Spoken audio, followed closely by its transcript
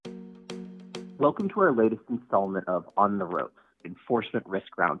Welcome to our latest installment of On the Ropes, Enforcement Risk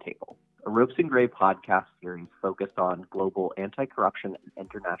Roundtable, a Ropes and Gray podcast series focused on global anti-corruption and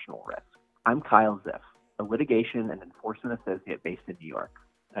international risk. I'm Kyle Ziff, a litigation and enforcement associate based in New York.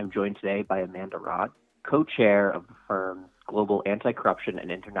 I'm joined today by Amanda Rod, co-chair of the firm's Global Anti-Corruption and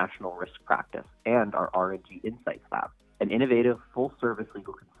International Risk Practice and our R&G Insights Lab, an innovative full-service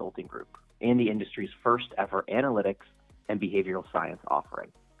legal consulting group and the industry's first ever analytics and behavioral science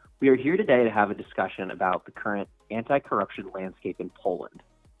offering. We are here today to have a discussion about the current anti-corruption landscape in Poland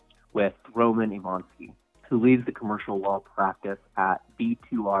with Roman Iwański, who leads the commercial law practice at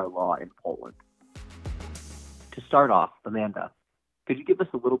B2R Law in Poland. To start off, Amanda, could you give us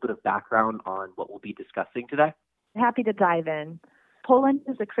a little bit of background on what we'll be discussing today? Happy to dive in. Poland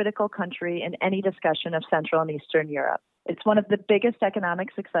is a critical country in any discussion of Central and Eastern Europe. It's one of the biggest economic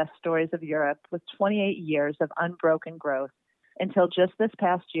success stories of Europe, with 28 years of unbroken growth until just this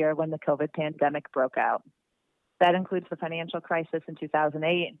past year when the COVID pandemic broke out. That includes the financial crisis in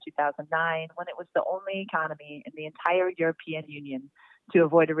 2008 and 2009, when it was the only economy in the entire European Union to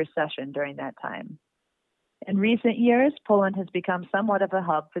avoid a recession during that time. In recent years, Poland has become somewhat of a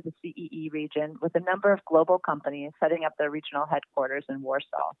hub for the CEE region, with a number of global companies setting up their regional headquarters in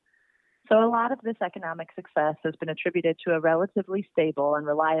Warsaw. So a lot of this economic success has been attributed to a relatively stable and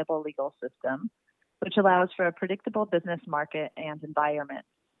reliable legal system, which allows for a predictable business market and environment.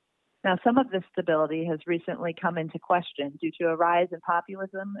 Now, some of this stability has recently come into question due to a rise in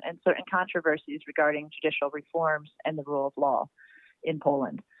populism and certain controversies regarding judicial reforms and the rule of law in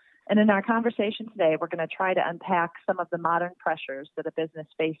Poland. And in our conversation today, we're going to try to unpack some of the modern pressures that a business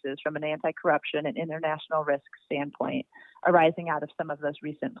faces from an anti-corruption and international risk standpoint arising out of some of those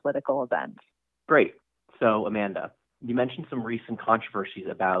recent political events. Great. So, Amanda, you mentioned some recent controversies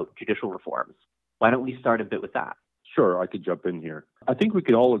about judicial reforms. Why don't we start a bit with that? Sure, I could jump in here. I think we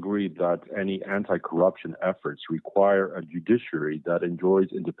can all agree that any anti-corruption efforts require a judiciary that enjoys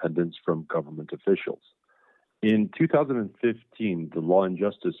independence from government officials. In 2015, the Law and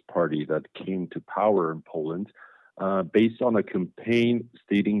Justice Party that came to power in Poland based on a campaign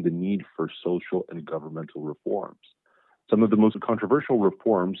stating the need for social and governmental reforms. Some of the most controversial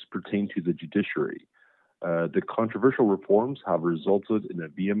reforms pertain to the judiciary. The controversial reforms have resulted in a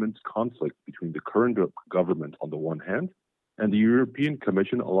vehement conflict between the current government on the one hand and the European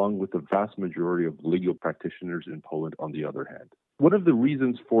Commission, along with the vast majority of legal practitioners in Poland on the other hand. One of the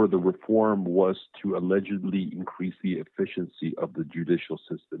reasons for the reform was to allegedly increase the efficiency of the judicial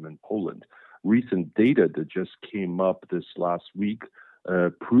system in Poland. Recent data that just came up this last week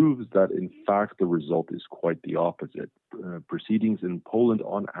proves that, in fact, the result is quite the opposite. Proceedings in Poland,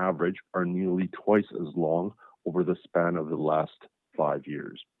 on average, are nearly twice as long over the span of the last 5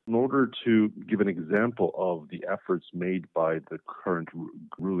 years. In order to give an example of the efforts made by the current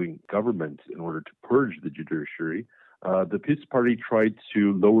ruling government in order to purge the judiciary, the PiS party tried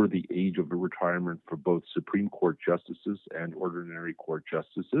to lower the age of retirement for both Supreme Court justices and ordinary court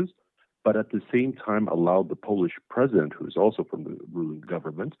justices, but at the same time allowed the Polish president, who is also from the ruling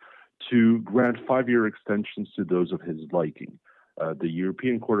government, to grant 5-year extensions to those of his liking. The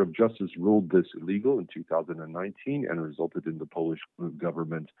European Court of Justice ruled this illegal in 2019 and resulted in the Polish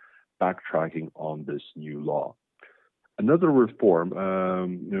government backtracking on this new law. Another reform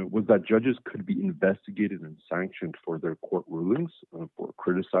was that judges could be investigated and sanctioned for their court rulings, for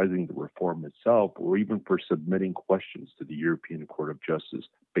criticizing the reform itself, or even for submitting questions to the European Court of Justice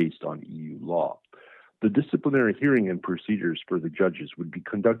based on EU law. The disciplinary hearing and procedures for the judges would be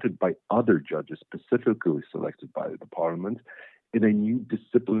conducted by other judges specifically selected by the Parliament in a new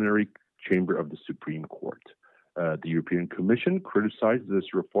disciplinary chamber of the Supreme Court. The European Commission criticized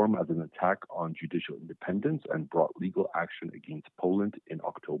this reform as an attack on judicial independence and brought legal action against Poland in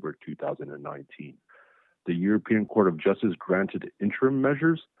October 2019. The European Court of Justice granted interim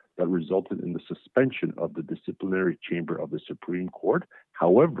measures that resulted in the suspension of the disciplinary chamber of the Supreme Court.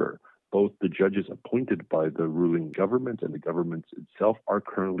 However, both the judges appointed by the ruling government and the government itself are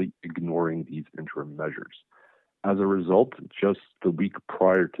currently ignoring these interim measures. As a result, just the week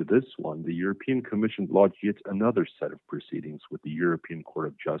prior to this one, the European Commission lodged yet another set of proceedings with the European Court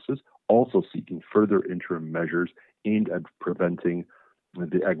of Justice, also seeking further interim measures aimed at preventing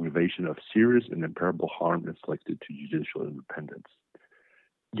the aggravation of serious and irreparable harm inflicted to judicial independence.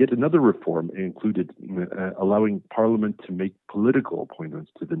 Yet another reform included allowing Parliament to make political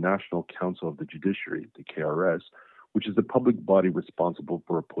appointments to the National Council of the Judiciary, the KRS, which is the public body responsible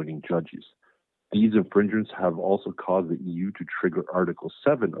for appointing judges. These infringements have also caused the EU to trigger Article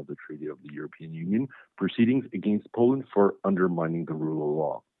 7 of the Treaty of the European Union, proceedings against Poland for undermining the rule of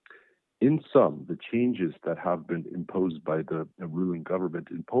law. In sum, the changes that have been imposed by the ruling government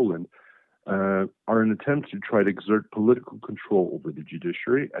in Poland are an attempt to try to exert political control over the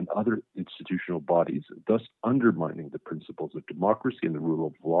judiciary and other institutional bodies, thus undermining the principles of democracy and the rule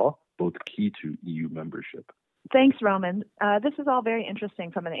of law, both key to EU membership. Thanks, Roman. This is all very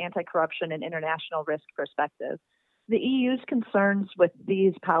interesting from an anti-corruption and international risk perspective. The EU's concerns with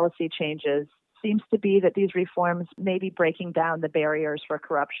these policy changes seems to be that these reforms may be breaking down the barriers for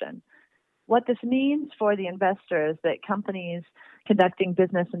corruption. What this means for the investors that companies conducting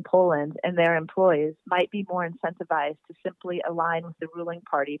business in Poland and their employees might be more incentivized to simply align with the ruling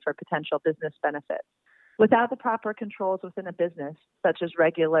party for potential business benefits. Without the proper controls within a business, such as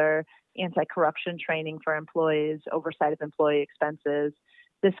regular anti-corruption training for employees, oversight of employee expenses,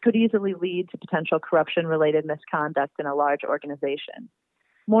 this could easily lead to potential corruption-related misconduct in a large organization.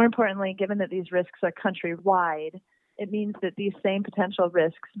 More importantly, given that these risks are countrywide, it means that these same potential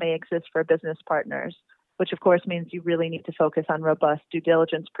risks may exist for business partners, which of course means you really need to focus on robust due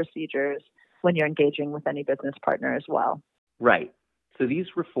diligence procedures when you're engaging with any business partner as well. Right. So these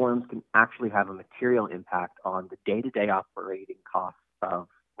reforms can actually have a material impact on the day-to-day operating costs of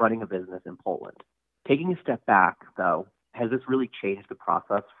running a business in Poland. Taking a step back, though, has this really changed the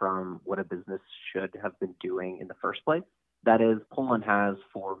process from what a business should have been doing in the first place? That is, Poland has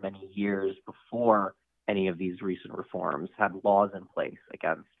for many years before any of these recent reforms had laws in place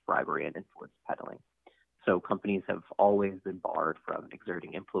against bribery and influence peddling. So companies have always been barred from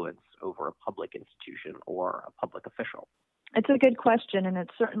exerting influence over a public institution or a public official. It's a good question, and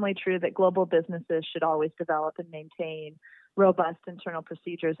it's certainly true that global businesses should always develop and maintain robust internal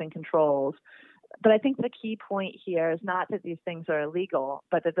procedures and controls. But I think the key point here is not that these things are illegal,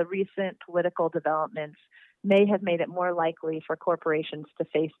 but that the recent political developments may have made it more likely for corporations to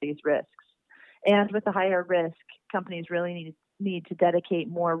face these risks. And with the higher risk, companies really need to dedicate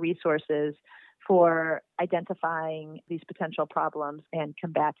more resources for identifying these potential problems and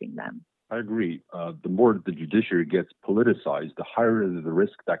combating them. I agree. The more the judiciary gets politicized, the higher the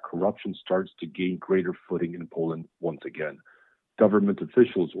risk that corruption starts to gain greater footing in Poland once again. Government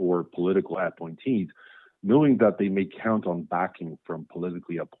officials or political appointees, knowing that they may count on backing from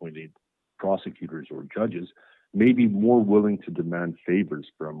politically appointed prosecutors or judges, may be more willing to demand favors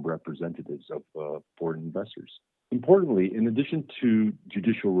from representatives of foreign investors. Importantly, in addition to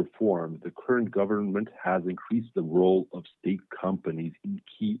judicial reform, the current government has increased the role of state companies in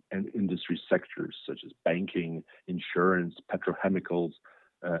key industry sectors such as banking, insurance, petrochemicals,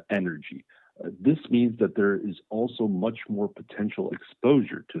 energy. This means that there is also much more potential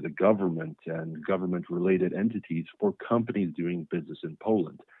exposure to the government and government-related entities for companies doing business in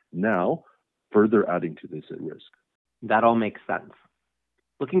Poland, now further adding to this at risk. That all makes sense.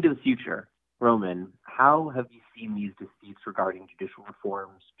 Looking to the future, Roman, how have you seen these disputes regarding judicial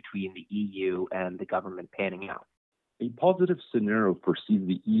reforms between the EU and the government panning out? A positive scenario foresees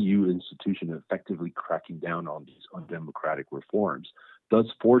the EU institution effectively cracking down on these undemocratic reforms, thus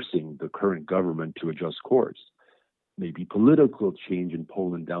forcing the current government to adjust course. Maybe political change in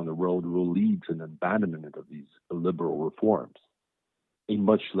Poland down the road will lead to an abandonment of these illiberal reforms. A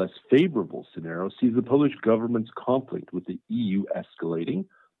much less favorable scenario sees the Polish government's conflict with the EU escalating,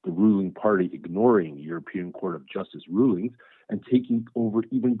 the ruling party ignoring European Court of Justice rulings, and taking over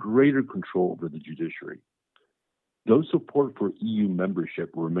even greater control over the judiciary. Though support for EU membership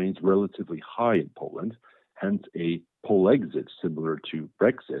remains relatively high in Poland, hence a Polexit similar to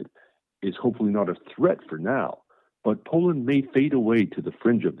Brexit is hopefully not a threat for now, but Poland may fade away to the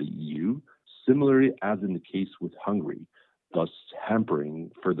fringe of the EU, similarly as in the case with Hungary, thus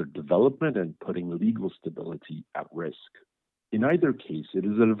hampering further development and putting legal stability at risk. In either case, it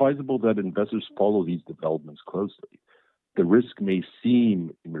is advisable that investors follow these developments closely. The risk may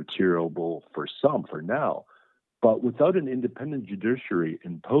seem immaterial for some for now, but without an independent judiciary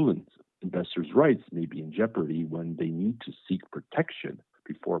in Poland, investors' rights may be in jeopardy when they need to seek protection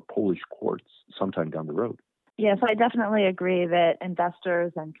before Polish courts sometime down the road. Yes, I definitely agree that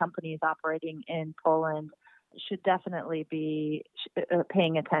investors and companies operating in Poland should definitely be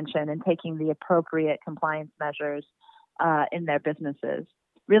paying attention and taking the appropriate compliance measures in their businesses.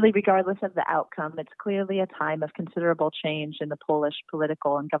 Really, regardless of the outcome, it's clearly a time of considerable change in the Polish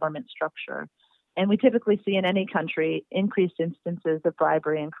political and government structure. And we typically see in any country increased instances of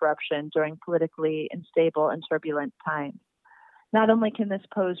bribery and corruption during politically unstable and turbulent times. Not only can this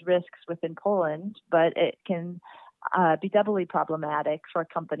pose risks within Poland, but it can be doubly problematic for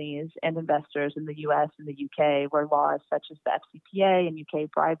companies and investors in the U.S. and the U.K., where laws such as the FCPA and U.K.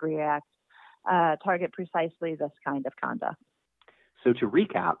 Bribery Act target precisely this kind of conduct. So to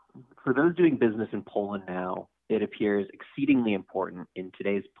recap, for those doing business in Poland now, it appears exceedingly important in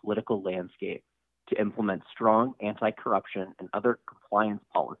today's political landscape to implement strong anti-corruption and other compliance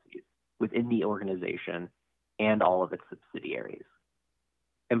policies within the organization and all of its subsidiaries.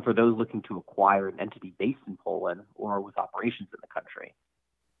 And for those looking to acquire an entity based in Poland or with operations in the country,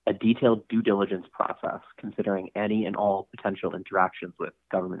 a detailed due diligence process considering any and all potential interactions with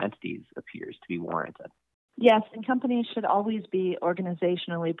government entities appears to be warranted. Yes, and companies should always be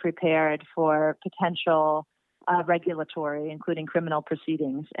organizationally prepared for potential regulatory, including criminal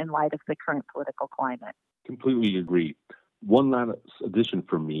proceedings, in light of the current political climate. Completely agree. One last addition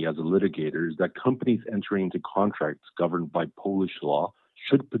for me as a litigator is that companies entering into contracts governed by Polish law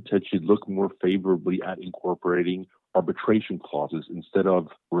should potentially look more favorably at incorporating arbitration clauses instead of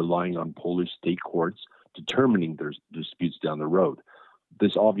relying on Polish state courts determining their disputes down the road.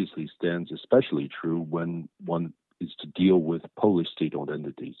 This obviously stands especially true when one is to deal with Polish state-owned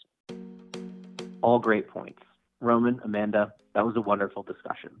entities. All great points. Roman, Amanda, that was a wonderful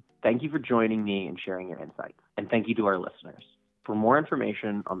discussion. Thank you for joining me and sharing your insights. And thank you to our listeners. For more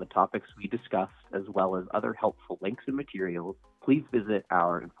information on the topics we discussed, as well as other helpful links and materials, please visit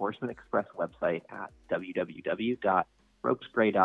our Enforcement Express website at www.ropesgray.com.